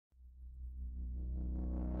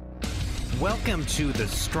Welcome to the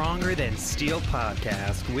Stronger Than Steel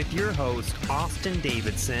podcast with your host, Austin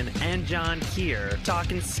Davidson and John Keir,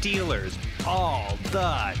 talking Steelers all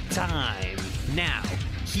the time. Now,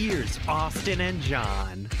 here's Austin and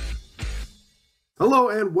John. Hello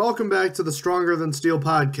and welcome back to the Stronger Than Steel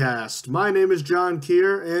podcast. My name is John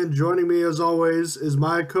Keir, and joining me as always is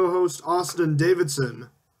my co-host, Austin Davidson.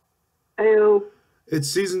 Heyo. It's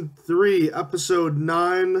season 3, episode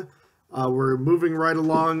 9. We're moving right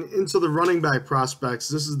along into the running back prospects.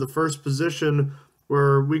 This is the first position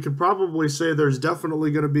where we could probably say there's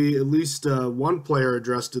definitely going to be at least one player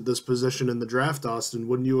addressed at this position in the draft, Austin.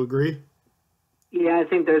 Wouldn't you agree? Yeah, I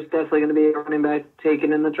think there's definitely going to be a running back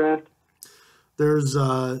taken in the draft. There's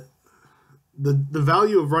the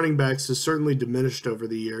value of running backs has certainly diminished over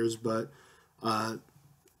the years, but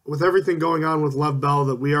with everything going on with Lev Bell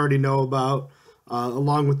that we already know about,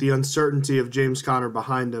 along with the uncertainty of James Conner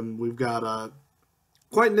behind him, we've got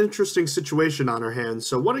quite an interesting situation on our hands.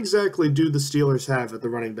 So what exactly do the Steelers have at the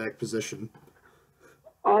running back position?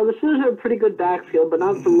 The Steelers have a pretty good backfield, but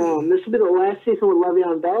not for long. This will be the last season with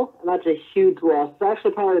Le'Veon Bell, and that's a huge loss. It's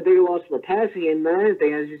actually probably a bigger loss for the passing game than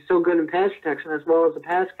anything, as he's so good in pass protection as well as a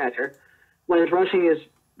pass catcher, when his rushing is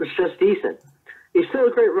just decent. He's still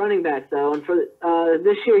a great running back, though, and for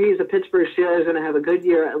this year he's a Pittsburgh Steelers going to have a good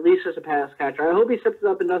year, at least as a pass catcher. I hope he steps it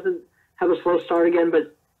up and doesn't have a slow start again,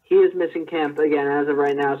 but he is missing camp again as of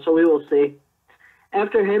right now, so we will see.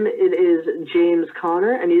 After him, it is James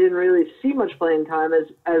Conner, and he didn't really see much playing time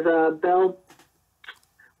as Bell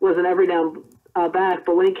was an every down back,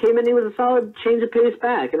 but when he came in, he was a solid change of pace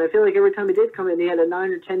back, and I feel like every time he did come in, he had a 9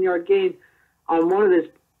 or 10 yard gain on one of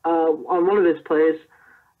his plays.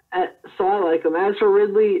 So I like him. As for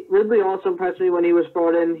Ridley also impressed me when he was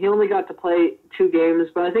brought in. He only got to play 2 games,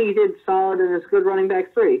 but I think he did solid and is a good running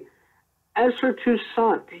back 3. As for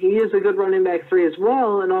Toussaint, he is a good running back 3 as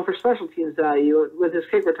well and offers special teams value with his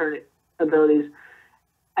kick return abilities.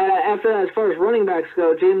 After that, as far as running backs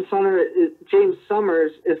go, James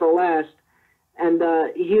Summers is the last, and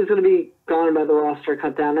he's going to be gone by the roster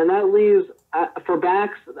cut down. And that leaves, for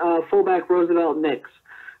backs, fullback Roosevelt Nix.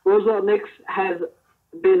 Roosevelt Nix has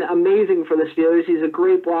been amazing for the Steelers. He's a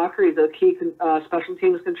great blocker. He's a key special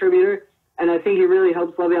teams contributor, and I think he really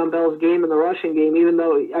helps Le'Veon Bell's game in the rushing game. Even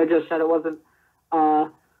though I just said it wasn't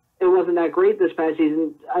that great this past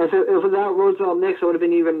season. If without Roosevelt Nix, it would have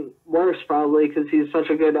been even worse probably because he's such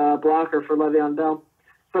a good blocker for Le'Veon Bell.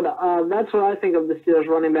 But that's what I think of the Steelers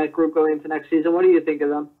running back group going into next season. What do you think of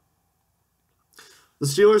them? The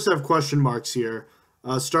Steelers have question marks here.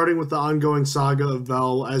 Starting with the ongoing saga of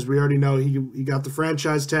Bell, as we already know, he got the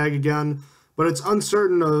franchise tag again, but it's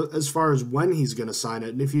uncertain as far as when he's going to sign it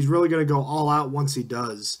and if he's really going to go all out once he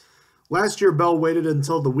does. Last year, Bell waited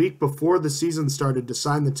until the week before the season started to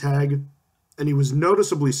sign the tag, and he was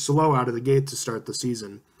noticeably slow out of the gate to start the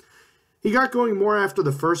season. He got going more after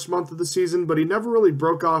the first month of the season, but he never really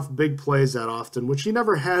broke off big plays that often, which he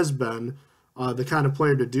never has been the kind of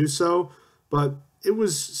player to do so, but it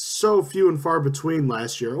was so few and far between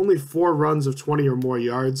last year. Only 4 runs of 20 or more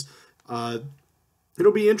yards.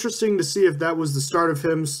 It'll be interesting to see if that was the start of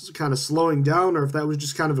him kind of slowing down or if that was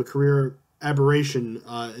just kind of a career aberration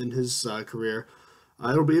in his career.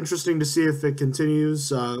 It'll be interesting to see if it continues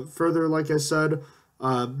further, like I said.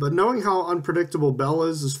 But knowing how unpredictable Bell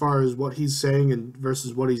is as far as what he's saying and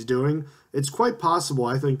versus what he's doing, it's quite possible,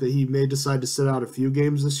 I think, that he may decide to sit out a few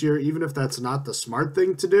games this year, even if that's not the smart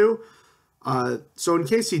thing to do. So in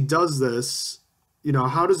case he does this,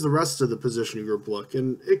 how does the rest of the position group look?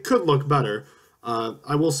 And it could look better.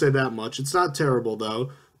 I will say that much. It's not terrible, though.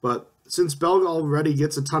 But since Bell already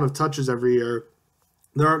gets a ton of touches every year,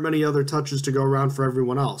 there aren't many other touches to go around for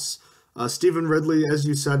everyone else. Stephen Ridley, as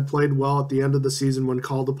you said, played well at the end of the season when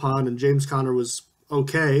called upon, and James Conner was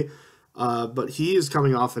okay. But he is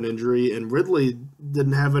coming off an injury, and Ridley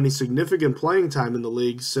didn't have any significant playing time in the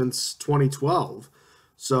league since 2012.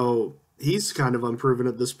 So he's kind of unproven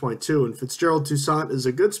at this point, too. And Fitzgerald Toussaint is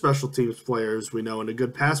a good special teams player, as we know, and a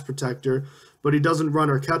good pass protector, but he doesn't run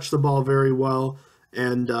or catch the ball very well,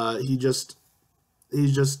 and he just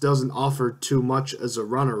doesn't offer too much as a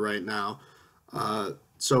runner right now.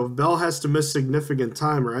 So if Bell has to miss significant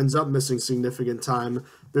time or ends up missing significant time,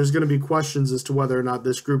 there's going to be questions as to whether or not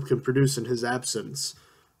this group can produce in his absence.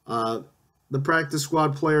 The practice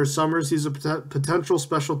squad player Summers, he's a potential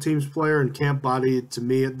special teams player and camp body to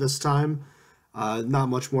me at this time. Not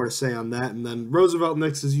much more to say on that. And then Roosevelt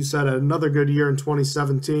Nix, as you said, had another good year in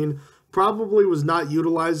 2017. Probably was not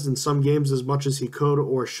utilized in some games as much as he could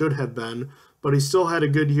or should have been, but he still had a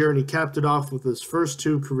good year, and he capped it off with his first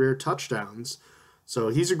 2 career touchdowns. So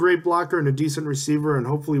he's a great blocker and a decent receiver, and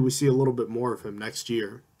hopefully we see a little bit more of him next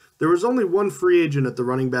year. There was only one free agent at the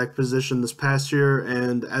running back position this past year,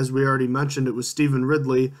 and as we already mentioned, it was Stephen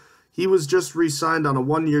Ridley. He was just re-signed on a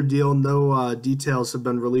one-year deal. No details have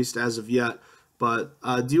been released as of yet. But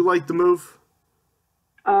do you like the move?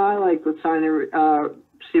 I like the signing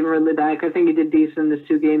Stephen Ridley back. I think he did decent in this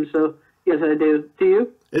 2 games, so yes, I do. Do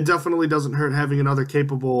you? It definitely doesn't hurt having another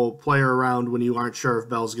capable player around when you aren't sure if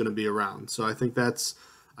Bell's going to be around. So I think that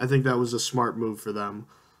was a smart move for them.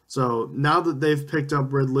 So now that they've picked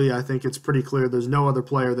up Ridley, I think it's pretty clear there's no other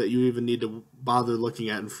player that you even need to bother looking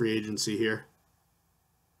at in free agency here.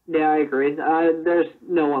 Yeah, I agree. There's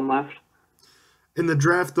no one left. In the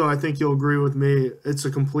draft, though, I think you'll agree with me, it's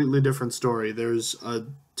a completely different story. There's a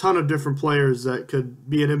ton of different players that could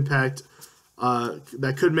be an impact,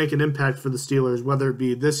 that could make an impact for the Steelers, whether it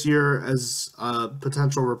be this year as a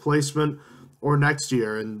potential replacement or next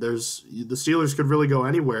year. And the Steelers could really go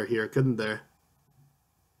anywhere here, couldn't they?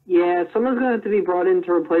 Yeah, someone's going to have to be brought in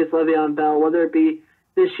to replace Le'Veon Bell, whether it be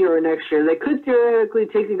this year or next year. They could theoretically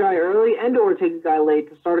take a guy early and or take a guy late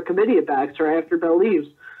to start a committee of backs or after Bell leaves.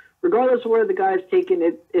 Regardless of where the guy's taken,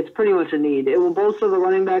 it's pretty much a need. It will bolster the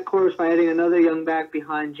running back corps by adding another young back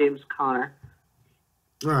behind James Conner.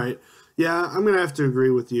 All right. Yeah, I'm going to have to agree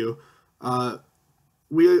with you.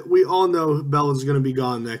 We all know Bell is going to be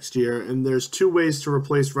gone next year, and there's 2 ways to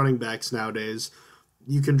replace running backs nowadays.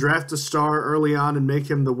 You can draft a star early on and make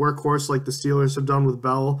him the workhorse like the Steelers have done with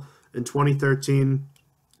Bell in 2013.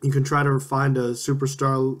 You can try to find a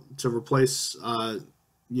superstar to replace, a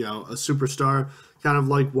superstar, kind of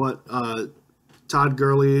like what Todd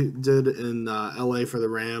Gurley did in L.A. for the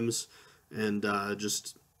Rams, and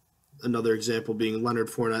just another example being Leonard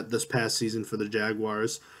Fournette this past season for the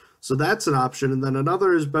Jaguars. So that's an option. And then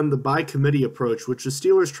another has been the by committee approach, which the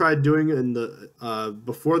Steelers tried doing in the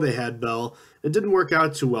before they had Bell. It didn't work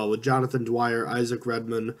out too well with Jonathan Dwyer, Isaac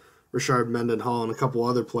Redman, Rashard Mendenhall, and a couple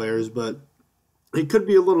other players, but it could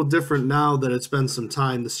be a little different now that it's been some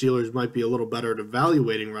time. The Steelers might be a little better at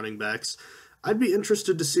evaluating running backs. I'd be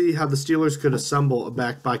interested to see how the Steelers could assemble a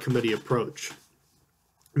back-by-committee approach.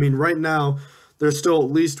 I mean, right now, there's still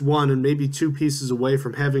at least 1 and maybe 2 pieces away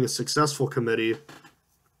from having a successful committee.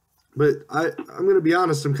 But I'm going to be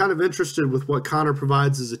honest, I'm kind of interested with what Conner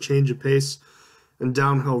provides as a change of pace and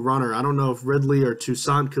downhill runner. I don't know if Ridley or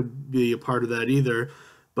Toussaint could be a part of that either,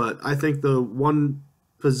 but I think the one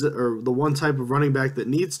type of running back that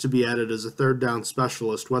needs to be added is a third down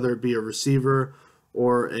specialist, whether it be a receiver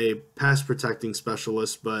or a pass protecting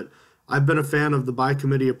specialist. But I've been a fan of the by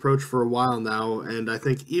committee approach for a while now, and I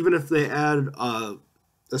think even if they add a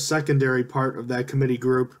secondary part of that committee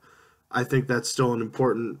group, I think that's still an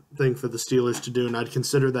important thing for the Steelers to do, and I'd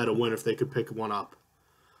consider that a win if they could pick one up.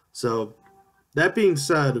 So that being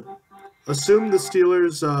said, assume the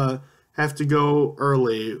Steelers have to go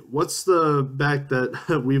early. What's the back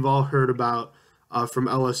that we've all heard about from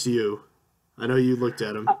LSU? I know you looked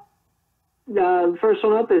at him. The first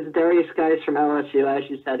one up is Darius Geis from LSU, as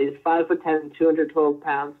you said. He's 5'10", 212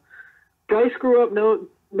 pounds. Geis grew up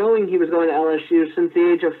knowing he was going to LSU since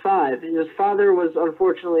the age of 5. His father was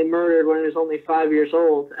unfortunately murdered when he was only 5 years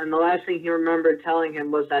old, and the last thing he remembered telling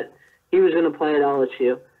him was that he was going to play at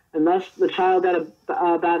LSU. And thus, the child out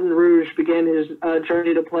of Baton Rouge began his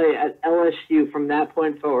journey to play at LSU from that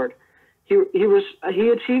point forward. He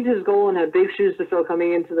achieved his goal and had big shoes to fill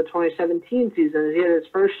coming into the 2017 season as he had his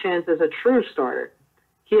first chance as a true starter.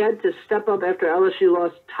 He had to step up after LSU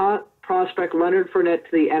lost top prospect Leonard Fournette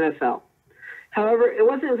to the NFL. However, it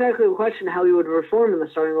wasn't exactly a question how he would perform in the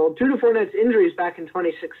starting role. Due to Fournette's injuries back in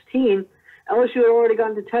 2016, LSU had already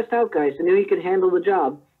gotten to test out Geis and knew he could handle the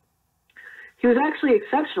job. He was actually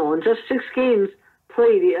exceptional. In just 6 games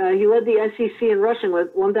played, he led the SEC in rushing with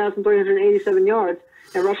 1,387 yards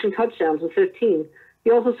and rushing touchdowns with 15.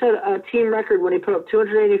 He also set a team record when he put up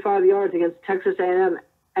 285 yards against Texas A&M,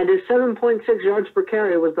 and his 7.6 yards per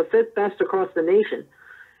carry was the 5th best across the nation.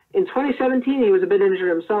 In 2017, he was a bit injured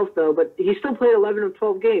himself, though, but he still played 11 of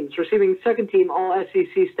 12 games, receiving second-team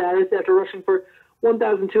All-SEC status after rushing for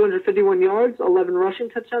 1,251 yards, 11 rushing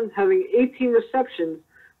touchdowns, having 18 receptions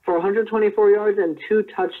for 124 yards and 2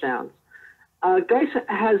 touchdowns. Geis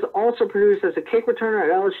has also produced as a kick returner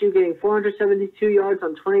at LSU, getting 472 yards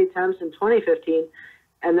on 20 attempts in 2015,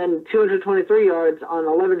 and then 223 yards on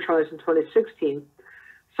 11 tries in 2016.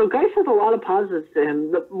 So Geis has a lot of positives to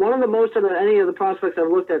him, one of the most out of any of the prospects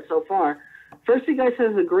I've looked at so far. Firstly, Geis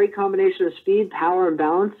has a great combination of speed, power, and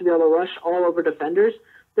balance to be able to rush all over defenders.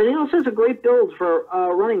 Then he also has a great build for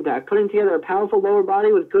a running back, putting together a powerful lower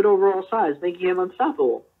body with good overall size, making him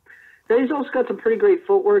unstoppable. Then he's also got some pretty great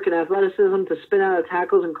footwork and athleticism to spin out of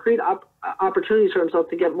tackles and create opportunities for himself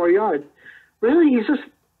to get more yards. Really, he's just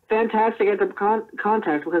fantastic at the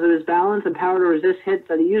contact because of his balance and power to resist hits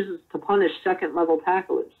that he uses to punish second-level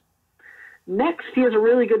tacklers. Next, he has a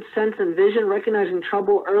really good sense and vision, recognizing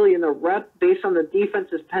trouble early in the rep based on the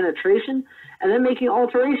defense's penetration, and then making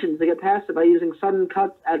alterations to get past it by using sudden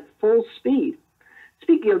cuts at full speed.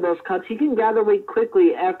 Speaking of those cuts, he can gather weight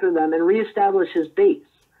quickly after them and reestablish his base.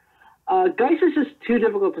 Geis is just too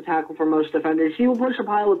difficult to tackle for most defenders. He will push a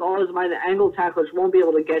pile with all his might, and angled tacklers won't be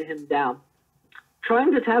able to get him down.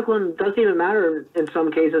 Trying to tackle him doesn't even matter in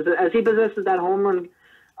some cases, as he possesses that home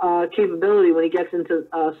run capability when he gets into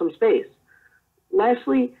some space.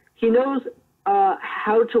 Lastly, he knows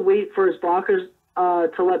how to wait for his blockers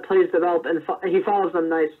to let plays develop, and he follows them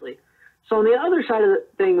nicely. So on the other side of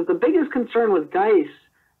things, the biggest concern with Geis,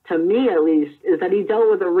 to me at least, is that he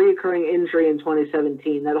dealt with a reoccurring injury in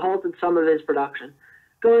 2017 that halted some of his production.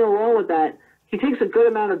 Going along with that, he takes a good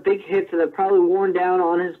amount of big hits that have probably worn down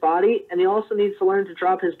on his body, and he also needs to learn to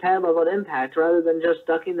drop his pad level at impact rather than just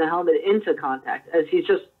ducking the helmet into contact, as he's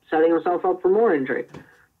just setting himself up for more injury.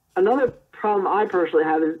 Another problem I personally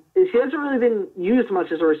have is he hasn't really been used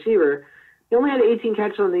much as a receiver. He only had 18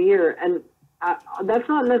 catches on the year, and that's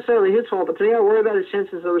not necessarily his fault, but to me, I worry about his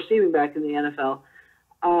chances of receiving back in the NFL.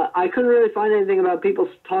 I couldn't really find anything about people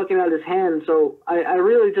talking about his hands, so I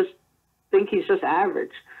really just think he's just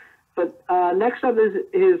average. But next up is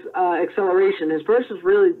his acceleration. His burst is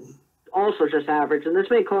really also just average, and this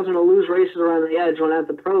may cause him to lose races around the edge when at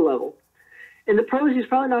the pro level. In the pros, he's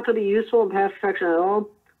probably not going to be useful in pass protection at all,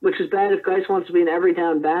 which is bad if Geis wants to be an every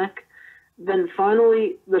down back. Then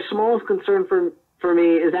finally, the smallest concern for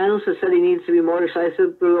me is analysts have said he needs to be more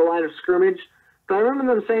decisive through the line of scrimmage. But I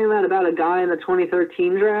remember them saying that about a guy in the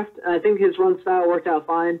 2013 draft, and I think his run style worked out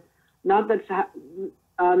fine. Not that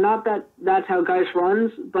that's how Geis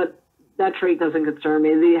runs, but that trait doesn't concern me.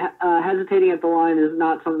 The hesitating at the line is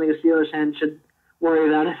not something a Steelers fan should worry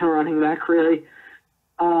about as a running back, really.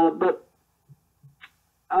 But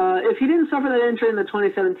if he didn't suffer that injury in the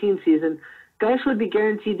 2017 season, Geis would be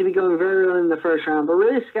guaranteed to be going very early in the first round. But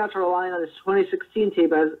really, scouts are relying on his 2016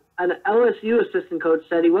 tape, as an LSU assistant coach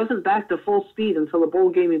said he wasn't back to full speed until the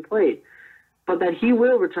bowl game he played, but that he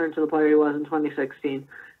will return to the player he was in 2016.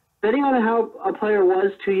 Betting on how a player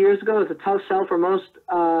was 2 years ago is a tough sell for most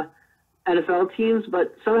NFL teams,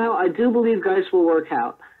 but somehow I do believe Geis will work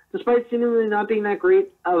out. Despite seemingly not being that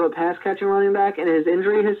great of a pass-catching running back and his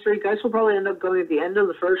injury history, Geis will probably end up going at the end of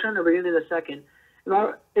the first round or beginning of the second,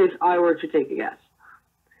 if I were to take a guess.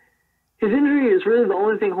 His injury is really the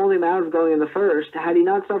only thing holding him out of going in the first. Had he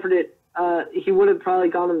not suffered it, he would have probably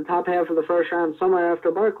gone in the top half of the first round somewhere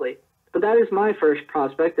after Barkley. But that is my first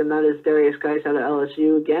prospect, and that is Darius Geis out of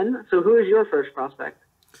LSU again. So who is your first prospect?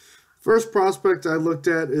 First prospect I looked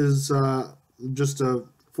at is, just to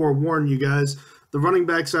forewarn you guys, the running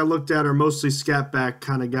backs I looked at are mostly scat back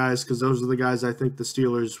kind of guys because those are the guys I think the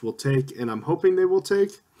Steelers will take, and I'm hoping they will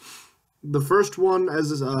take. The first one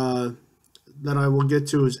that I will get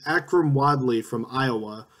to is Akrum Wadley from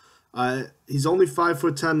Iowa. He's only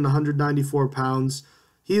 5'10" and 194 pounds.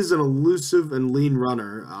 He's an elusive and lean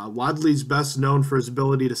runner. Wadley's best known for his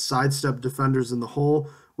ability to sidestep defenders in the hole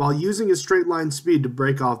while using his straight line speed to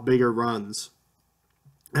break off bigger runs.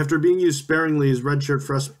 After being used sparingly his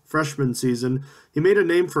redshirt freshman season, he made a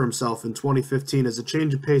name for himself in 2015 as a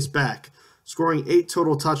change of pace back, scoring 8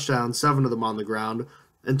 total touchdowns, 7 of them on the ground,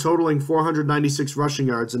 and totaling 496 rushing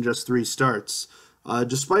yards in just 3 starts.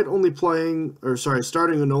 Despite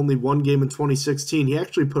starting in only 1 game in 2016, he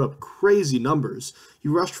actually put up crazy numbers. He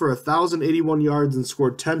rushed for 1,081 yards and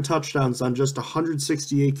scored 10 touchdowns on just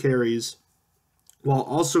 168 carries, while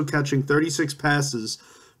also catching 36 passes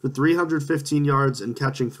for 315 yards and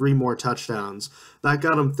catching 3 more touchdowns. That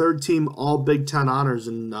got him third-team All-Big Ten honors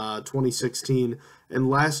in 2016, and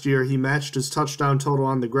last year he matched his touchdown total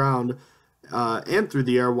on the ground and through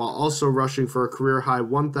the air while also rushing for a career-high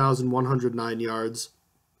 1,109 yards,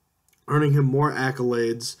 earning him more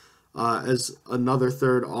accolades as another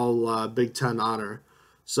third All-Big Ten honor.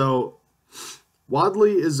 So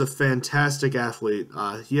Wadley is a fantastic athlete.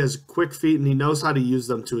 He has quick feet and he knows how to use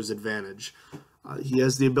them to his advantage. He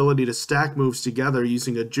has the ability to stack moves together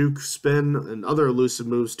using a juke, spin, and other elusive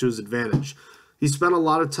moves to his advantage. He spent a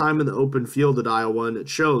lot of time in the open field at Iowa, and it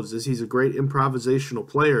shows as he's a great improvisational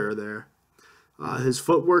player there. His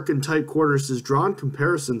footwork in tight quarters has drawn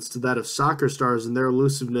comparisons to that of soccer stars in their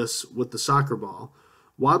elusiveness with the soccer ball.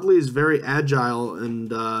 Wadley is very agile and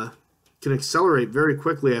can accelerate very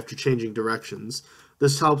quickly after changing directions.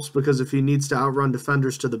 This helps because if he needs to outrun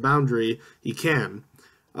defenders to the boundary, he can.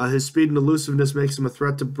 His speed and elusiveness makes him a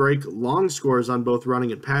threat to break long scores on both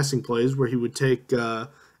running and passing plays where he would take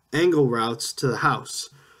angle routes to the house.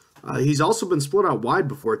 He's also been split out wide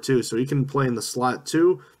before, too, so he can play in the slot,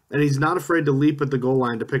 too, and he's not afraid to leap at the goal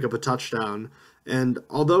line to pick up a touchdown. And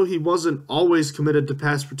although he wasn't always committed to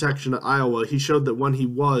pass protection at Iowa, he showed that when he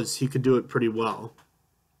was, he could do it pretty well.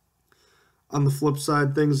 On the flip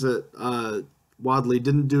side, things that Wadley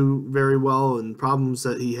didn't do very well and problems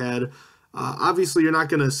that he had, obviously you're not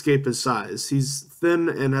going to escape his size. He's thin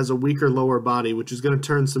and has a weaker lower body, which is going to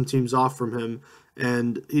turn some teams off from him,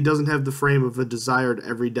 and he doesn't have the frame of a desired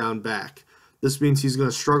every down back. This means he's going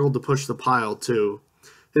to struggle to push the pile, too.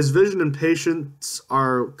 His vision and patience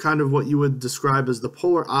are kind of what you would describe as the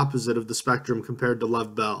polar opposite of the spectrum compared to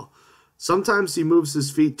Lev Bell. Sometimes he moves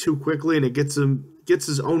his feet too quickly and it gets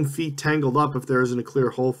his own feet tangled up if there isn't a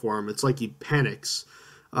clear hole for him. It's like he panics.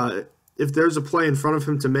 If there's a play in front of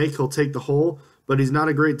him to make, he'll take the hole, but he's not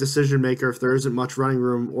a great decision maker if there isn't much running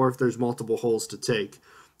room or if there's multiple holes to take.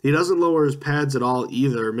 He doesn't lower his pads at all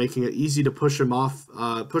either, making it easy to push him out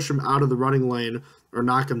of the running lane or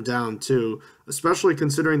knock him down too, especially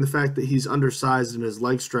considering the fact that he's undersized and his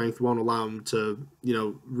leg strength won't allow him to,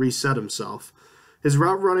 reset himself. His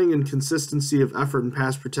route running and consistency of effort and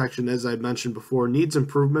pass protection, as I mentioned before, needs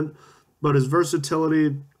improvement, but his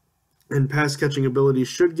versatility and pass catching ability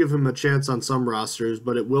should give him a chance on some rosters,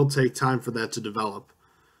 but it will take time for that to develop.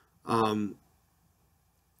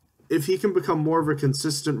 If he can become more of a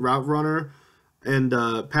consistent route runner and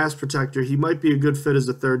pass protector, he might be a good fit as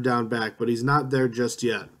a third down back, but he's not there just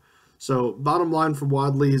yet. So bottom line for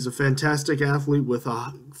Wadley, he's a fantastic athlete with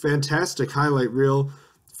a fantastic highlight reel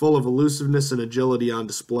full of elusiveness and agility on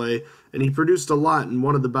display, and he produced a lot in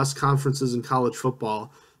one of the best conferences in college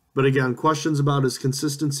football. But again, questions about his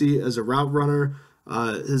consistency as a route runner,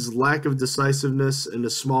 his lack of decisiveness, and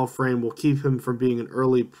his small frame will keep him from being an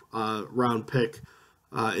early round pick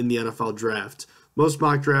in the NFL draft. Most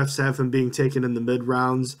mock drafts have him being taken in the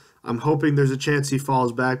mid-rounds. I'm hoping there's a chance he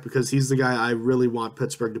falls back because he's the guy I really want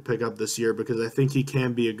Pittsburgh to pick up this year because I think he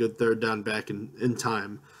can be a good third down back in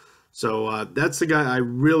time. So that's the guy I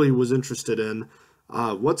really was interested in.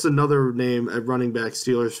 What's another name at running back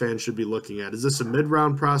Steelers fans should be looking at? Is this a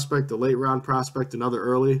mid-round prospect, a late-round prospect, another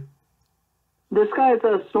early? This guy is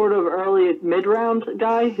a sort of early mid-round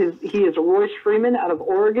guy. He is Royce Freeman out of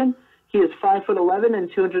Oregon. He is 5'11"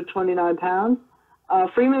 and 229 pounds.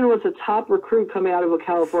 Freeman was a top recruit coming out of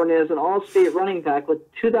California as an all-state running back with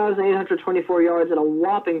 2,824 yards and a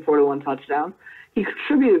whopping 41 touchdowns. He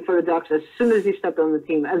contributed for the Ducks as soon as he stepped on the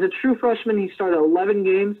team. As a true freshman, he started 11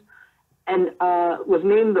 games and was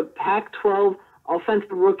named the Pac-12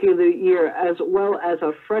 Offensive Rookie of the Year, as well as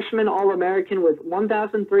a freshman All-American with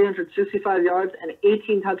 1,365 yards and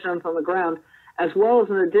 18 touchdowns on the ground, as well as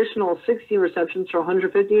an additional 16 receptions for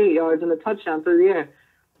 158 yards and a touchdown through the air.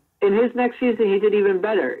 In his next season, he did even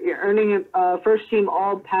better, earning first-team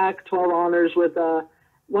All-Pac-12 honors with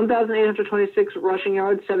 1,826 rushing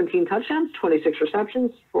yards, 17 touchdowns, 26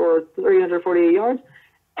 receptions for 348 yards,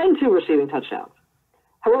 and 2 receiving touchdowns.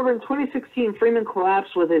 However, in 2016, Freeman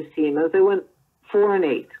collapsed with his team as they went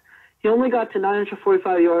 4-8. He only got to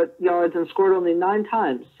 945 yards and scored only 9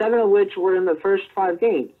 times, 7 of which were in the first 5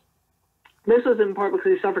 games. This was in part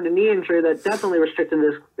because he suffered a knee injury that definitely restricted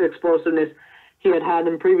his explosiveness he had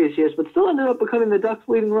in previous years, but still ended up becoming the Ducks'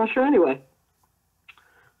 leading rusher anyway.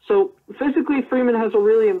 So physically, Freeman has a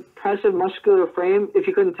really impressive muscular frame, if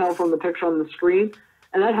you couldn't tell from the picture on the screen,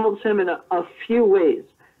 and that helps him in a few ways.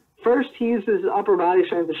 First, he uses his upper body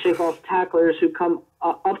strength to shake off tacklers who come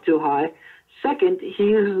up too high. Second, he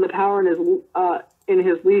uses the power in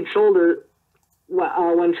his lead shoulder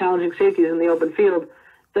when challenging safeties in the open field.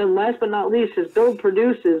 Then last but not least, his build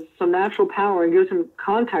produces some natural power and gives him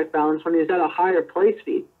contact balance when he's at a higher play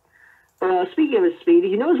speed. Speaking of his speed,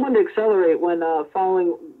 he knows when to accelerate when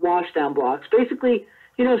following washdown blocks. Basically,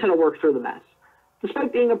 he knows how to work through the mess.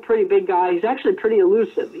 Despite being a pretty big guy, he's actually pretty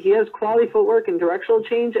elusive. He has quality footwork and directional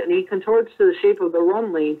change, and he contorts to the shape of the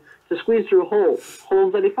run lane to squeeze through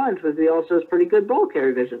holes that he finds, because he also has pretty good ball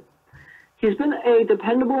carry vision. He's been a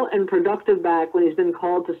dependable and productive back when he's been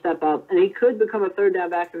called to step up, and he could become a third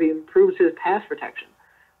down back if he improves his pass protection.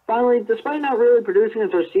 Finally, despite not really producing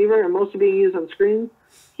as a receiver and mostly being used on screens,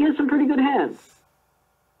 he has some pretty good hands.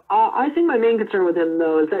 I think my main concern with him,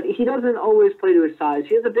 though, is that he doesn't always play to his size.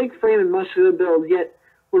 He has a big frame and muscular build, yet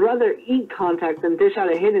would rather eat contact than dish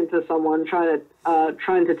out a hit into someone trying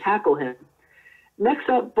to tackle him. Next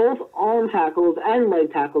up, both arm tackles and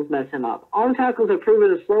leg tackles mess him up. Arm tackles have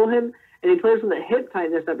proven to slow him, and he plays with a hip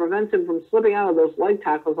tightness that prevents him from slipping out of those leg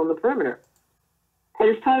tackles on the perimeter. At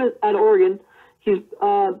his time at Oregon, he's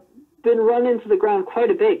been run into the ground quite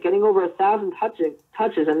a bit, getting over 1,000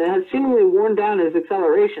 touches, and it has seemingly worn down his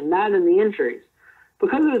acceleration, that and the injuries.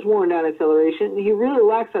 Because of his worn-down acceleration, he really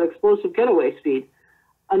lacks that explosive getaway speed.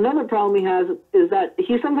 Another problem he has is that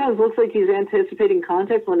he sometimes looks like he's anticipating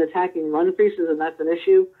contact when attacking run creases, and that's an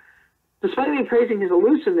issue. Despite me praising his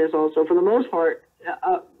elusiveness also, for the most part,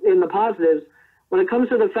 in the positives, when it comes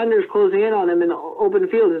to defenders closing in on him in the open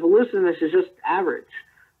field, his elusiveness is just average.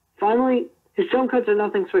 Finally, his jump cuts are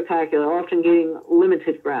nothing spectacular, often gaining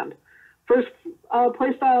limited ground. For his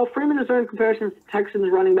play style, Freeman has earned comparisons to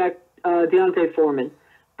Texans running back Deontay Foreman.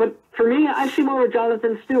 But for me, I see more of a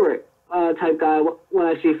Jonathan Stewart type guy when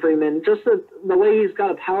I see Freeman. Just the way he's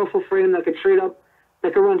got a powerful frame that could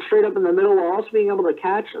run straight up in the middle while also being able to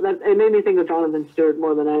catch. It made me think of Jonathan Stewart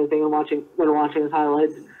more than anything when watching his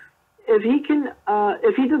highlights. If he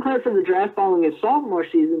declared for the draft following his sophomore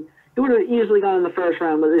season, he would have easily gone in the first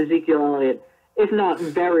round with Ezekiel Elliott, if not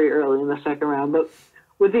very early in the second round. But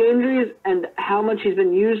with the injuries and how much he's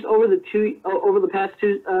been used over the 2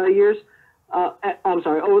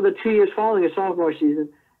 years following his sophomore season,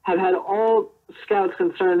 have had all scouts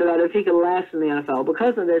concerned about if he could last in the NFL.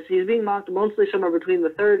 Because of this, he's being mocked mostly somewhere between the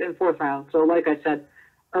third and fourth round. So, like I said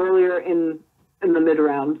earlier, in the mid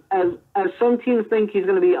round, as some teams think he's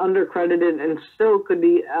going to be undercredited and still could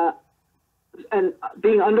be, and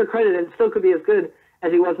being undercredited and still could be as good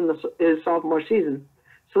as he was in his sophomore season.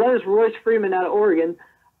 So that is Royce Freeman out of Oregon.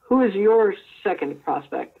 Who is your second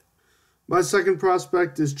prospect? My second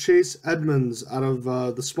prospect is Chase Edmonds out of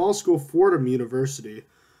the small school Fordham University.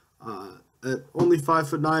 At only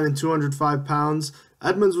 5'9" and 205 pounds,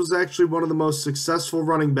 Edmonds was actually one of the most successful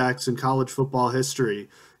running backs in college football history.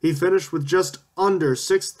 He finished with just under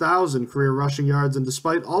 6,000 career rushing yards, and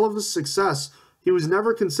despite all of his success, he was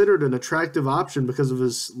never considered an attractive option because of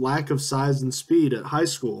his lack of size and speed at high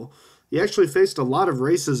school. He actually faced a lot of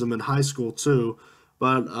racism in high school too,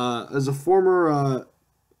 but as a former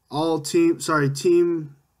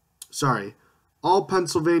all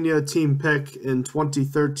Pennsylvania team pick in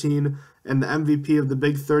 2013 and the MVP of the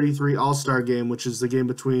Big 33 All-Star Game, which is the game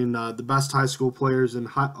between the best high school players in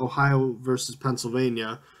Ohio versus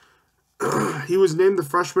Pennsylvania. He was named the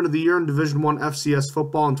Freshman of the Year in Division I FCS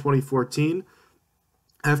football in 2014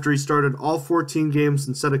 after he started all 14 games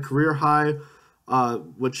and set a career high,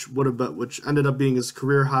 which ended up being his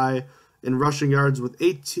career high in rushing yards with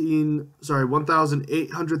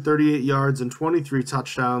 1,838 yards and 23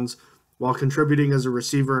 touchdowns, while contributing as a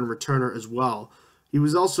receiver and returner as well. He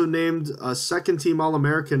was also named a second-team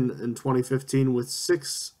All-American in 2015 with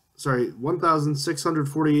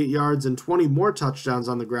 1,648 yards and 20 more touchdowns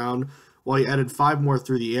on the ground, while he added 5 more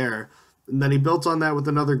through the air. And then he built on that with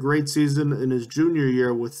another great season in his junior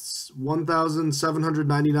year with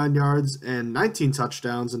 1,799 yards and 19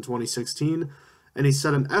 touchdowns in 2016. And he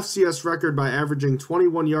set an FCS record by averaging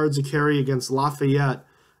 21 yards a carry against Lafayette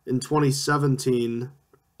in 2016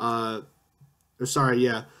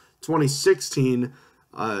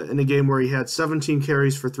 in a game where he had 17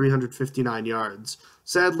 carries for 359 yards.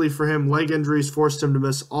 Sadly for him, leg injuries forced him to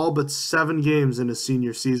miss all but 7 games in his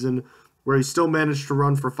senior season, where he still managed to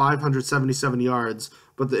run for 577 yards,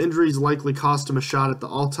 but the injuries likely cost him a shot at the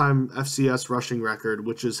all-time FCS rushing record,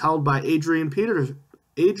 which is held by Adrian Peterson.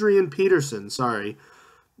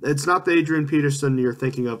 It's not the Adrian Peterson you're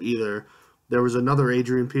thinking of either. There was another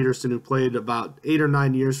Adrian Peterson who played about 8 or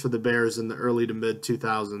 9 years for the Bears in the early to mid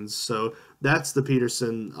 2000s. So that's the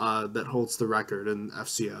Peterson that holds the record in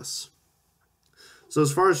FCS. So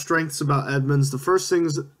as far as strengths about Edmonds, the first thing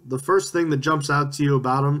that jumps out to you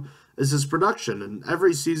about him is his production. And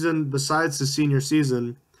every season besides his senior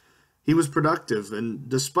season, he was productive. And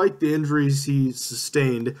despite the injuries he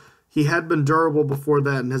sustained, he had been durable before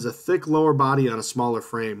that and has a thick lower body on a smaller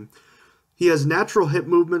frame. He has natural hip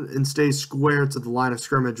movement and stays square to the line of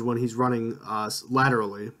scrimmage when he's running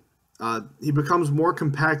laterally. He becomes more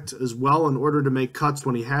compact as well in order to make cuts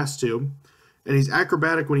when he has to, and he's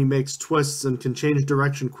acrobatic when he makes twists and can change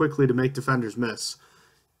direction quickly to make defenders miss.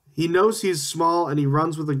 He knows he's small and he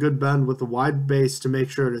runs with a good bend with a wide base to make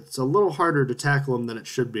sure it's a little harder to tackle him than it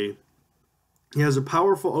should be. He has a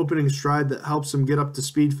powerful opening stride that helps him get up to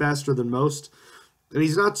speed faster than most. And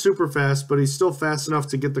he's not super fast, but he's still fast enough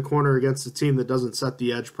to get the corner against a team that doesn't set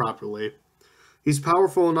the edge properly. He's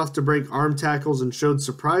powerful enough to break arm tackles and showed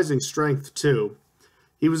surprising strength, too.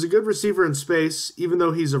 He was a good receiver in space. Even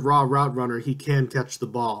though he's a raw route runner, he can catch the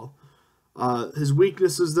ball. His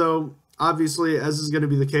weaknesses, though, obviously, as is going to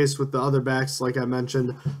be the case with the other backs, like I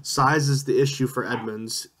mentioned, size is the issue for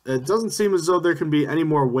Edmonds. It doesn't seem as though there can be any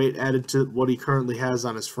more weight added to what he currently has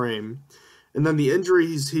on his frame. And then the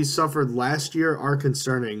injuries he suffered last year are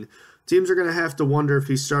concerning. Teams are going to have to wonder if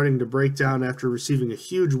he's starting to break down after receiving a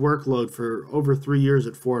huge workload for over 3 years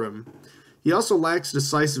at Fordham. He also lacks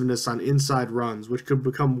decisiveness on inside runs, which could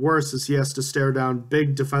become worse as he has to stare down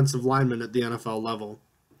big defensive linemen at the NFL level.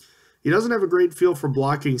 He doesn't have a great feel for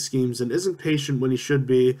blocking schemes and isn't patient when he should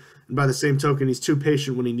be, and by the same token, he's too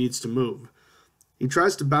patient when he needs to move. He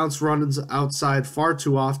tries to bounce runs outside far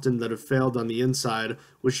too often that have failed on the inside,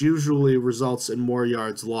 which usually results in more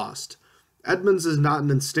yards lost. Edmonds is not an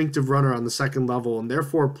instinctive runner on the second level, and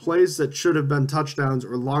therefore plays that should have been touchdowns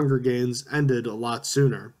or longer gains ended a lot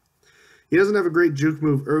sooner. He doesn't have a great juke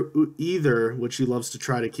move either, which he loves to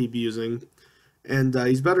try to keep using, and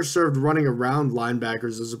he's better served running around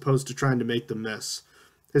linebackers as opposed to trying to make them miss.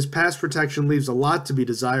 His pass protection leaves a lot to be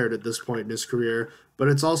desired at this point in his career, but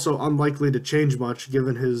it's also unlikely to change much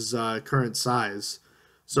given his current size.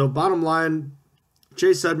 So bottom line,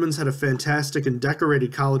 Chase Edmonds had a fantastic and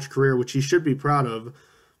decorated college career, which he should be proud of,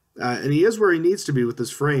 and he is where he needs to be with his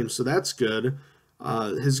frame, so that's good.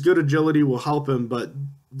 His good agility will help him, but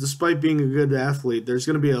despite being a good athlete, there's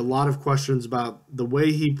going to be a lot of questions about the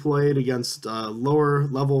way he played against lower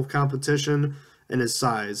level of competition and his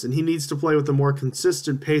size. And he needs to play with a more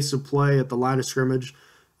consistent pace of play at the line of scrimmage,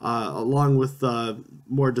 along with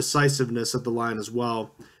more decisiveness at the line as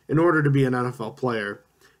well, in order to be an NFL player.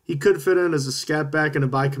 He could fit in as a scat back in a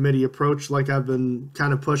by committee approach like I've been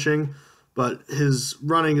kind of pushing, but his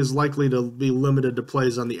running is likely to be limited to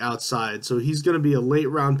plays on the outside. So he's going to be a late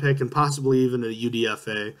round pick and possibly even a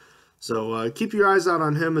UDFA. So keep your eyes out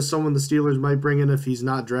on him as someone the Steelers might bring in if he's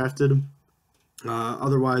not drafted.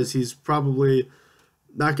 Otherwise, he's probably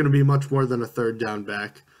not going to be much more than a third down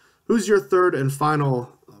back. Who's your third and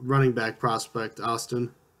final running back prospect,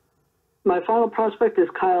 Austin? My final prospect is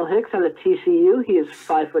Kyle Hicks out of TCU. He is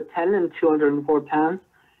 5'10" and 204 pounds.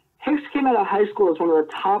 Hicks came out of high school as one of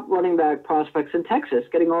the top running back prospects in Texas,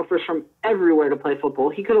 getting offers from everywhere to play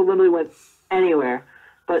football. He could have literally went anywhere,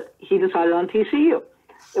 but he decided on TCU.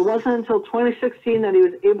 It wasn't until 2016 that he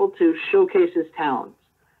was able to showcase his talents.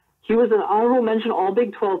 He was an honorable mention All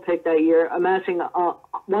Big 12 pick that year, amassing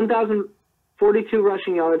 1,042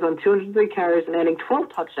 rushing yards on 203 carries and adding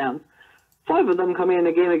 12 touchdowns, 5 of them coming in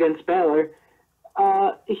the game against Baylor.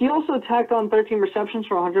 He also tacked on 13 receptions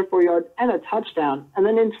for 104 yards and a touchdown. And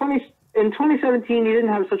then in 2017, he didn't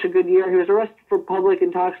have such a good year. He was arrested for public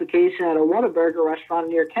intoxication at a Whataburger restaurant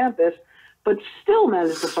near campus, but still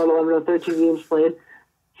managed to start 11 of 13 games played.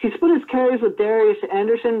 He split his carries with Darius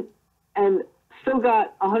Anderson and still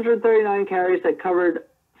got 139 carries that covered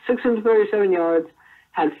 637 yards,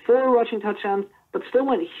 had 4 rushing touchdowns, but still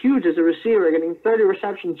went huge as a receiver, getting 30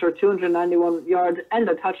 receptions for 291 yards and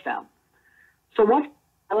a touchdown. So what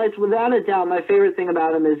highlights, without a doubt, my favorite thing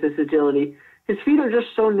about him is his agility. His feet are just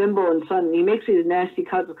so nimble and sudden. He makes these nasty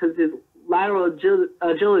cuts because his lateral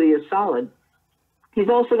agility is solid. He's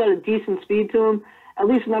also got a decent speed to him, at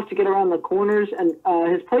least enough to get around the corners, and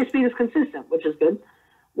his play speed is consistent, which is good.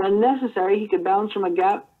 When necessary, he can bounce from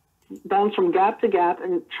gap to gap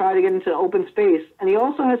and try to get into open space. And he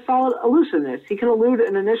also has solid elusiveness. He can elude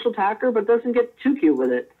an initial tackler, but doesn't get too cute with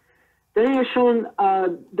it. Then he has shown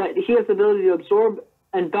that he has the ability to absorb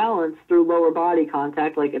and balance through lower body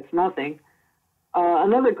contact like it's nothing.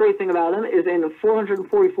 Another great thing about him is in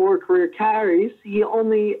 444 career carries, he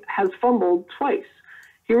only has fumbled twice.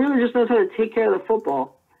 He really just knows how to take care of the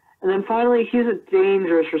football. And then finally, he's a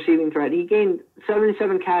dangerous receiving threat. He gained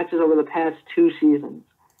 77 catches over the past 2 seasons.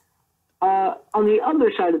 On the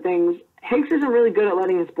other side of things, Hicks isn't really good at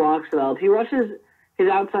letting his blocks develop. He rushes his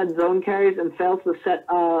outside zone carries and fails to set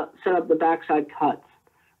up the backside cuts.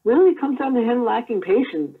 Really, it comes down to him lacking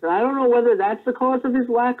patience. And I don't know whether that's the cause of his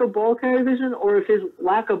lack of ball carrier vision or if his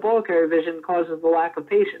lack of ball carrier vision causes the lack of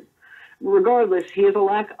patience. Regardless, he has a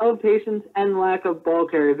lack of patience and lack of ball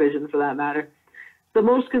carrier vision for that matter. The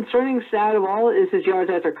most concerning stat of all is his yards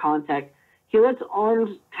after contact. He lets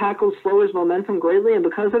arms tackles slow his momentum greatly, and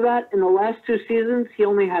because of that, in the last 2 seasons, he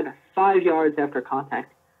only had 5 yards after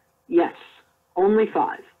contact. Yes, only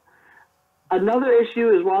 5. Another issue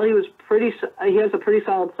is while he has a pretty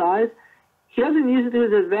solid size, he doesn't use it to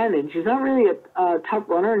his advantage. He's not really a tough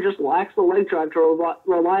runner and just lacks the leg drive to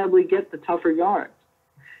reliably get the tougher yards.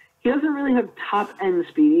 He doesn't really have top-end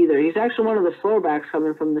speed either. He's actually one of the slower backs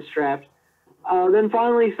coming from this draft. Then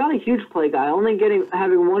finally, he's not a huge play guy, only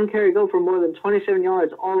having 1 carry go for more than 27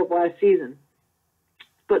 yards all of last season.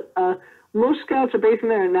 But most scouts are basing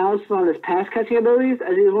their analysis on his pass-catching abilities,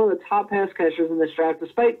 as he's one of the top pass catchers in this draft,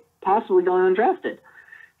 despite possibly going undrafted.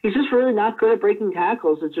 He's just really not good at breaking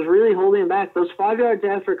tackles. It's just really holding him back. Those 5 yards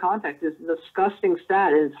after contact is a disgusting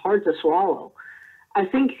stat, and it's hard to swallow. I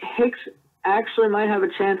think Hicks actually might have a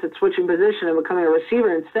chance at switching position and becoming a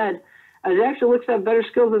receiver instead, as he actually looks to have better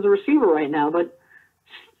skills as a receiver right now. But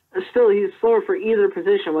still he's slower for either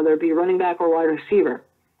position, whether it be running back or wide receiver.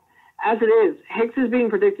 As it is, Hicks is being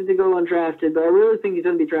predicted to go undrafted, but I really think he's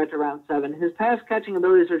going to be drafted around 7. His pass-catching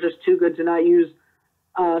abilities are just too good to not use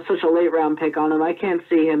such a late-round pick on him. I can't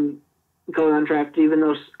see him going undrafted, even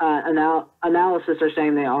though analysis are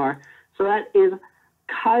saying they are. So that is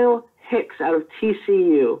Kyle Hicks out of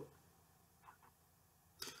TCU.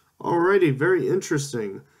 Alrighty, very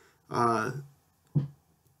interesting. My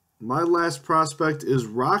last prospect is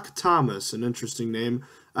Rock Thomas, an interesting name,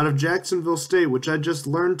 out of Jacksonville State, which I just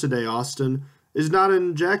learned today, Austin, is not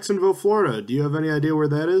in Jacksonville, Florida. Do you have any idea where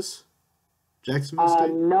that is? Jacksonville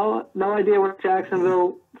State? No idea where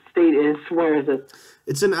Jacksonville State is. Where is it?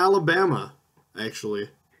 It's in Alabama, actually.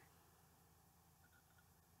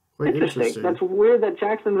 Quite interesting. That's weird that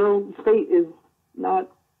Jacksonville State is not.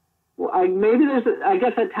 Well, I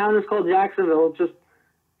guess that town is called Jacksonville. It's just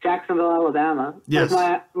Jacksonville, Alabama. Yes.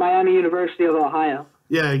 Like Miami University of Ohio.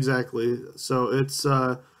 Yeah, exactly. So it's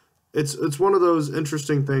one of those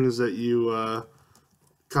interesting things that you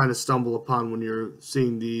kind of stumble upon when you're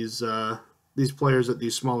seeing these players at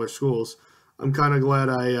these smaller schools. I'm kind of glad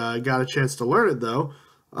I got a chance to learn it though.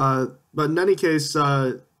 But in any case,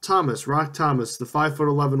 Thomas, Rock Thomas, the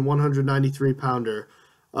 5'11", 193-pounder.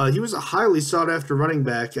 He was a highly sought-after running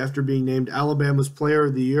back after being named Alabama's Player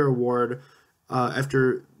of the Year award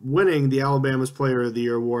after winning the Alabama's Player of the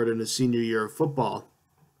Year award in his senior year of football.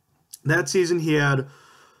 That season he had,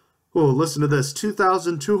 listen to this,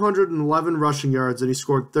 2,211 rushing yards and he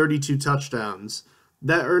scored 32 touchdowns.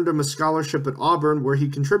 That earned him a scholarship at Auburn where he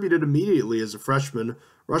contributed immediately as a freshman,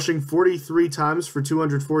 rushing 43 times for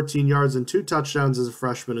 214 yards and 2 touchdowns as a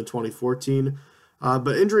freshman in 2014.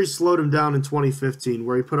 But injuries slowed him down in 2015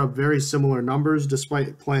 where he put up very similar numbers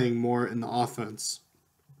despite playing more in the offense.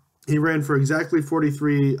 He ran for exactly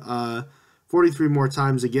 43 more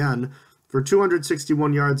times again, for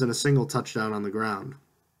 261 yards and a single touchdown on the ground.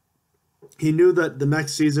 He knew that the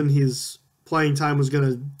next season his playing time was going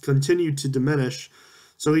to continue to diminish,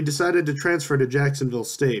 so he decided to transfer to Jacksonville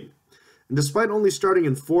State. And despite only starting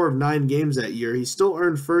in 4 of 9 games that year, he still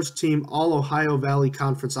earned first-team All-Ohio Valley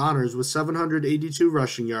Conference honors with 782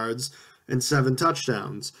 rushing yards and 7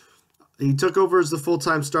 touchdowns. He took over as the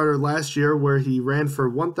full-time starter last year where he ran for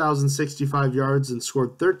 1,065 yards and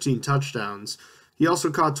scored 13 touchdowns. He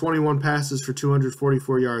also caught 21 passes for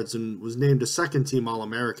 244 yards and was named a second-team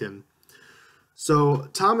All-American. So,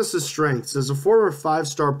 Thomas's strengths. As a former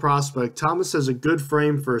 5-star prospect, Thomas has a good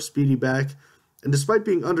frame for a speedy back, and despite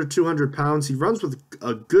being under 200 pounds, he runs with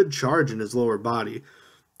a good charge in his lower body.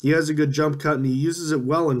 He has a good jump cut, and he uses it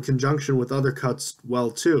well in conjunction with other cuts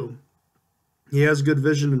well, too. He has good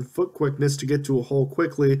vision and foot quickness to get to a hole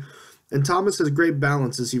quickly, and Thomas has great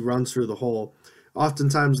balance as he runs through the hole,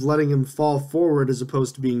 oftentimes letting him fall forward as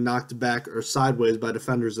opposed to being knocked back or sideways by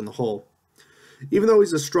defenders in the hole. Even though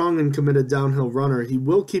he's a strong and committed downhill runner, he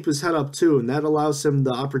will keep his head up too, and that allows him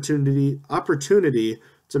the opportunity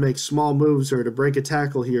to make small moves or to break a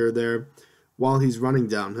tackle here or there while he's running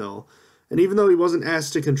downhill. And even though he wasn't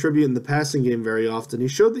asked to contribute in the passing game very often, he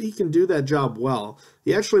showed that he can do that job well.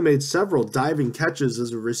 He actually made several diving catches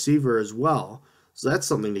as a receiver as well, so that's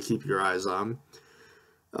something to keep your eyes on.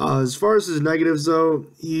 As far as his negatives, though,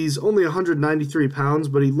 he's only 193 pounds,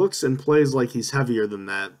 but he looks and plays like he's heavier than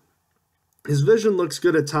that. His vision looks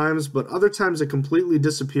good at times, but other times it completely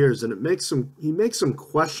disappears, and he makes some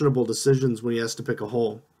questionable decisions when he has to pick a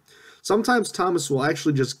hole. Sometimes Thomas will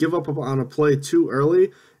actually just give up on a play too early,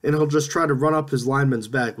 and he'll just try to run up his lineman's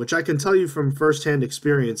back, which I can tell you from firsthand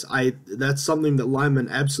experience, that's something that linemen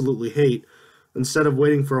absolutely hate. Instead of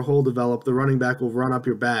waiting for a hole to develop, the running back will run up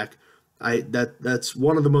your back. That's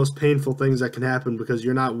one of the most painful things that can happen because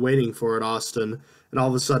you're not waiting for it, Austin, and all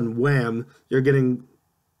of a sudden, wham, you're getting,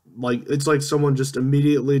 it's like someone just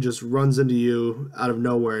immediately just runs into you out of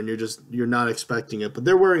nowhere and you're not expecting it. But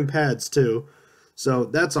they're wearing pads too, so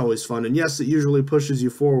that's always fun. And yes, it usually pushes you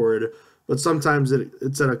forward, but sometimes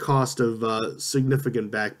it's at a cost of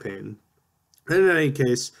significant back pain. And in any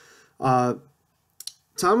case,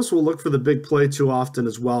 Thomas will look for the big play too often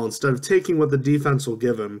as well instead of taking what the defense will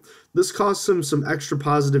give him. This costs him some extra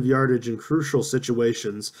positive yardage in crucial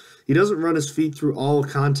situations. He doesn't run his feet through all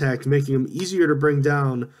contact, making him easier to bring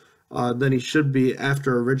down than he should be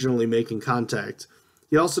after originally making contact.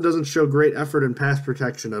 He also doesn't show great effort in pass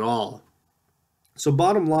protection at all. So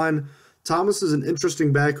bottom line, Thomas is an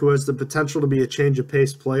interesting back who has the potential to be a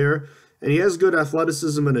change-of-pace player, and he has good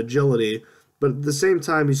athleticism and agility, but at the same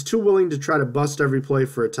time, he's too willing to try to bust every play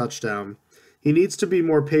for a touchdown. He needs to be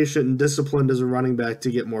more patient and disciplined as a running back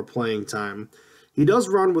to get more playing time. He does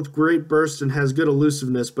run with great burst and has good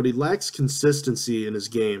elusiveness, but he lacks consistency in his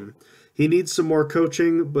game. He needs some more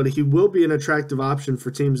coaching, but he will be an attractive option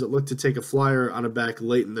for teams that look to take a flyer on a back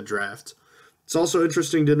late in the draft. It's also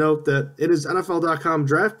interesting to note that in his NFL.com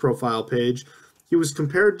draft profile page, he was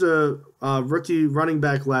compared to rookie running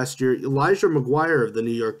back last year, Elijah McGuire of the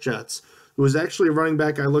New York Jets, who was actually a running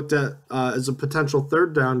back I looked at as a potential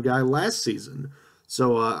third down guy last season.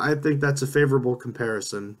 So I think that's a favorable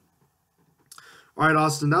comparison. All right,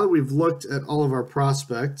 Austin, now that we've looked at all of our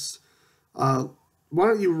prospects, why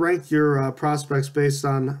don't you rank your prospects based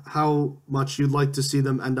on how much you'd like to see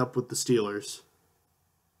them end up with the Steelers?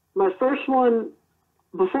 My first one,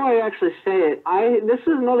 before I actually say it, this is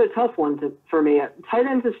another tough one for me. Tight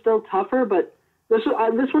ends is still tougher, but this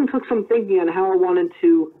one took some thinking on how I wanted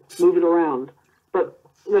to move it around. But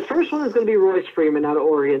the first one is going to be Royce Freeman out of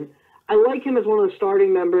Oregon. I like him as one of the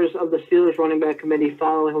starting members of the Steelers running back committee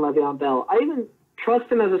following Le'Veon Bell. I even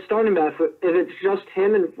trust him as a starting back if it's just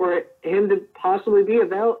him and for him to possibly be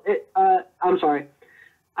available.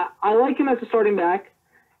 I like him as a starting back.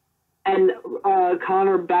 And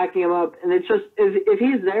Connor backing him up, and it's just if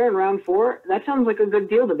he's there in round 4, that sounds like a good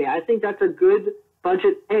deal to me. I think that's a good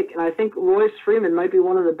budget pick, and I think Royce Freeman might be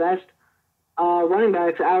one of the best running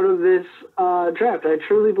backs out of this draft. I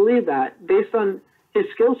truly believe that based on his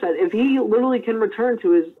skill set. If he literally can return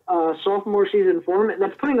to his sophomore season form,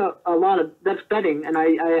 that's putting a lot of that's betting. And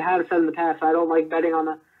I have said in the past I don't like betting on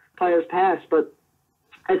the player's past, but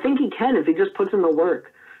I think he can if he just puts in the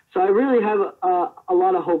work. So I really have a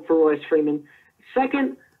lot of hope for Royce Freeman.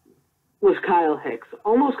 Second was Kyle Hicks.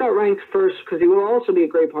 Almost got ranked first because he will also be a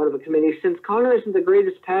great part of the committee. Since Connor isn't the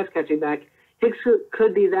greatest pass-catching back, Hicks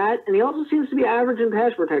could be that. And he also seems to be average in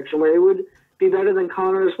pass protection, where he would be better than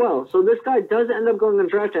Connor as well. So this guy does end up going in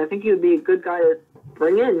the draft. I think he would be a good guy to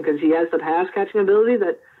bring in because he has the pass-catching ability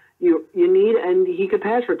that you need, and he could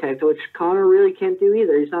pass protect, which Connor really can't do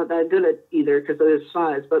either. He's not that good at either because of his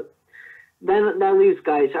size. But then that leaves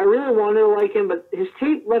guys. I really wanted to like him, but his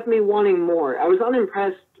tape left me wanting more. I was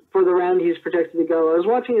unimpressed for the round he's projected to go. I was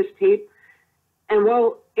watching his tape, and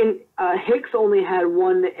while Hicks only had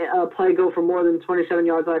one play go for more than 27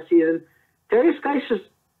 yards last season, Darius Geis just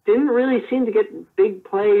didn't really seem to get big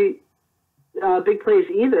plays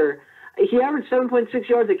either. He averaged 7.6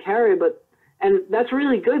 yards a carry, and that's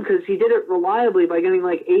really good because he did it reliably by getting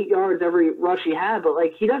like 8 yards every rush he had. But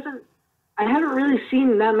like I haven't really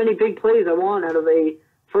seen that many big plays I want out of a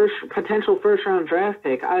potential first round draft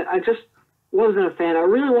pick. I just wasn't a fan. I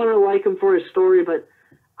really wanted to like him for his story, but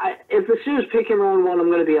if the Steelers pick him round 1, I'm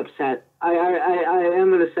going to be upset. I am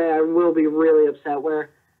going to say I will be really upset. Where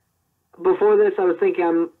before this, I was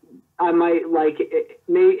thinking I might like it.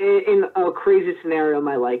 In a crazy scenario, I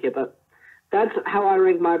might like it, but that's how I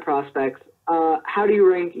rank my prospects. How do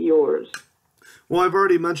you rank yours? Well, I've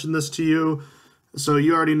already mentioned this to you, so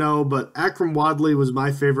you already know, but Akram Wadley was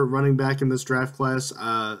my favorite running back in this draft class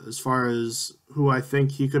as far as who I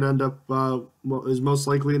think he could end up, is most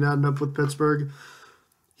likely to end up with Pittsburgh.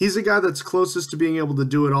 He's a guy that's closest to being able to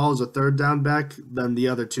do it all as a third down back than the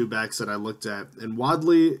other two backs that I looked at. And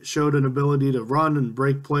Wadley showed an ability to run and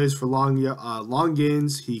break plays for long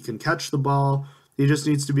gains. He can catch the ball. He just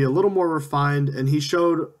needs to be a little more refined, and he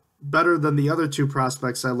showed better than the other two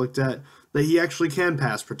prospects I looked at that he actually can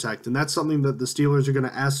pass protect, and that's something that the Steelers are going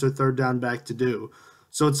to ask their third down back to do.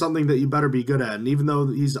 So it's something that you better be good at. And even though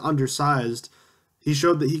he's undersized, he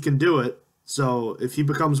showed that he can do it. So if he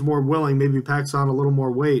becomes more willing, maybe packs on a little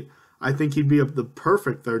more weight, I think he'd be the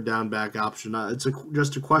perfect third down back option. It's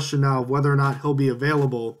just a question now of whether or not he'll be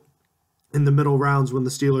available in the middle rounds when the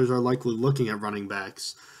Steelers are likely looking at running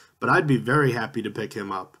backs. But I'd be very happy to pick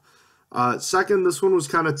him up. Second, this one was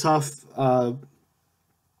kind of tough,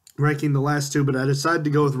 ranking the last two, but I decided to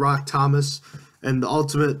go with Rock Thomas. And the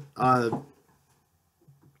ultimate,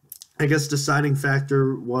 deciding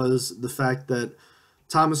factor was the fact that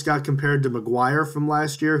Thomas got compared to McGuire from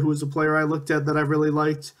last year, who was a player I looked at that I really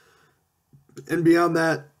liked. And beyond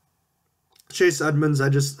that, Chase Edmonds,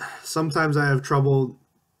 sometimes I have trouble,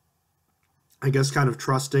 kind of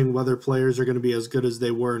trusting whether players are going to be as good as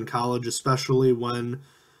they were in college, especially when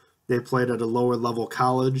they played at a lower level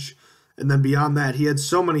college. And then beyond that, he had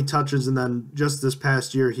so many touches, and then just this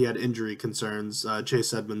past year, he had injury concerns,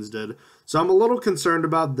 Chase Edmonds did. So I'm a little concerned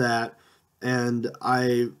about that, and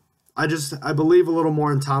I believe a little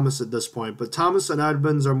more in Thomas at this point. But Thomas and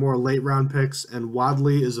Edmonds are more late-round picks, and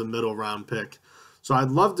Wadley is a middle-round pick. So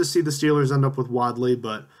I'd love to see the Steelers end up with Wadley,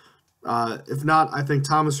 but if not, I think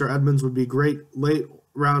Thomas or Edmonds would be great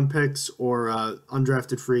late-round picks or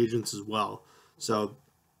undrafted free agents as well. So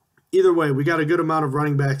either way, we got a good amount of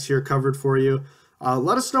running backs here covered for you.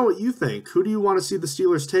 Let us know what you think. Who do you want to see the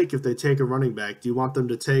Steelers take if they take a running back? Do you want them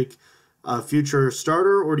to take a future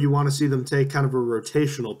starter, or do you want to see them take kind of a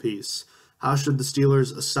rotational piece? How should the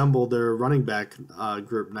Steelers assemble their running back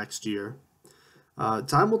group next year?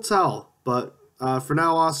 Time will tell, but for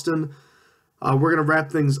now, Austin, we're going to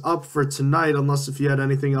wrap things up for tonight, unless if you had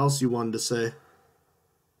anything else you wanted to say.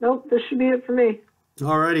 Nope, this should be it for me.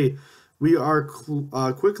 Alrighty. We are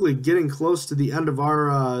quickly getting close to the end of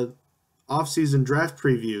our off-season draft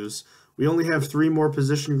previews. We only have 3 more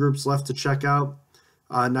position groups left to check out.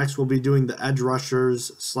 Next, we'll be doing the edge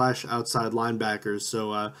rushers / outside linebackers.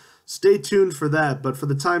 So stay tuned for that. But for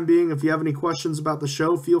the time being, if you have any questions about the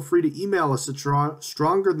show, feel free to email us at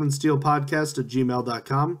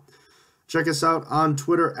strongerthansteelpodcast@gmail.com. Check us out on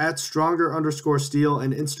Twitter at @stronger_steel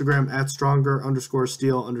and Instagram at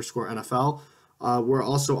 @stronger_steel_NFL. We're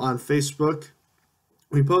also on Facebook.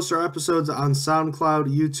 We post our episodes on SoundCloud,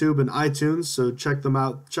 YouTube, and iTunes, so check them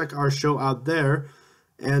out. Check our show out there.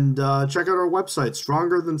 And check out our website,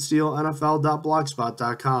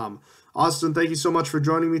 strongerthansteelnfl.blogspot.com. Austin, thank you so much for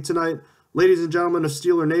joining me tonight. Ladies and gentlemen of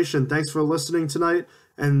Steeler Nation, thanks for listening tonight.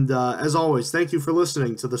 And as always, thank you for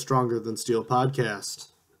listening to the Stronger Than Steel podcast.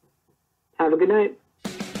 Have a good night.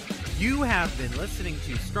 You have been listening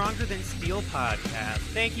to Stronger Than Steel podcast.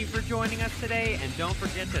 Thank you for joining us today, and don't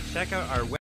forget to check out our